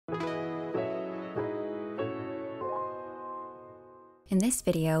In this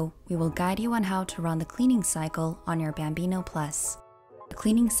video, we will guide you on how to run the cleaning cycle on your Bambino Plus. The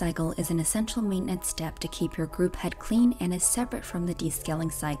cleaning cycle is an essential maintenance step to keep your group head clean and is separate from the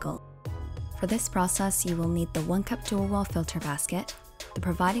descaling cycle. For this process, you will need the 1 cup dual wall filter basket, the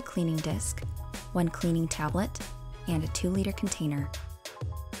provided cleaning disc, 1 cleaning tablet, and a 2-liter container.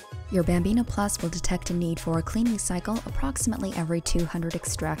 Your Bambino Plus will detect a need for a cleaning cycle approximately every 200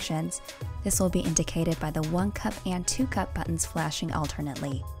 extractions. This will be indicated by the 1 cup and 2 cup buttons flashing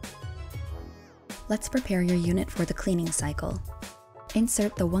alternately. Let's prepare your unit for the cleaning cycle.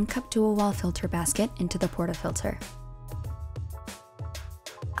 Insert the 1 cup dual wall filter basket into the portafilter.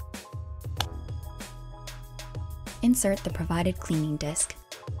 Insert the provided cleaning disc.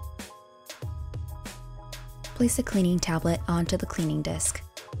 Place a cleaning tablet onto the cleaning disc.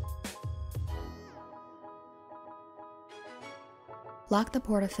 Lock the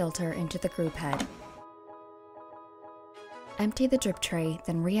portafilter into the group head. Empty the drip tray,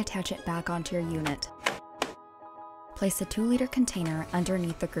 then reattach it back onto your unit. Place a 2-liter container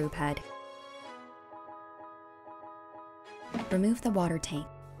underneath the group head. Remove the water tank.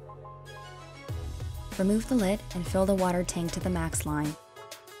 Remove the lid and fill the water tank to the max line.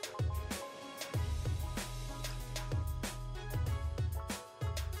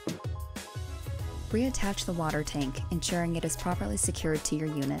 Reattach the water tank, ensuring it is properly secured to your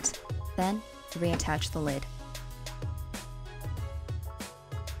unit. Then, reattach the lid.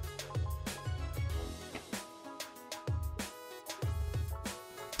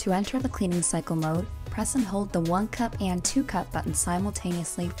 To enter the cleaning cycle mode, press and hold the 1 cup and 2 cup buttons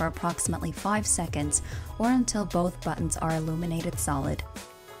simultaneously for approximately 5 seconds or until both buttons are illuminated solid.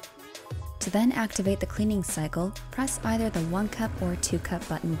 To then activate the cleaning cycle, press either the 1 cup or 2 cup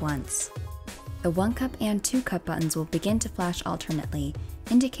button once. The 1 cup and 2 cup buttons will begin to flash alternately,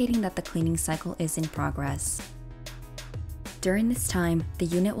 indicating that the cleaning cycle is in progress. During this time, the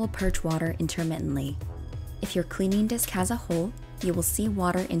unit will purge water intermittently. If your cleaning disc has a hole, you will see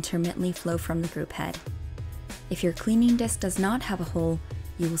water intermittently flow from the group head. If your cleaning disc does not have a hole,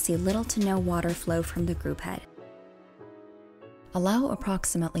 you will see little to no water flow from the group head. Allow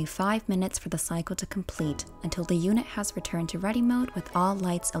approximately 5 minutes for the cycle to complete until the unit has returned to ready mode with all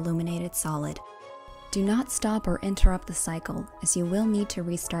lights illuminated solid. Do not stop or interrupt the cycle, as you will need to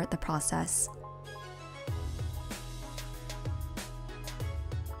restart the process.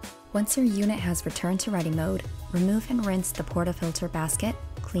 Once your unit has returned to ready mode, remove and rinse the portafilter basket,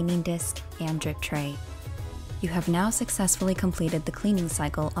 cleaning disc, and drip tray. You have now successfully completed the cleaning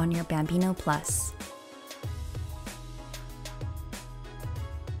cycle on your Bambino Plus.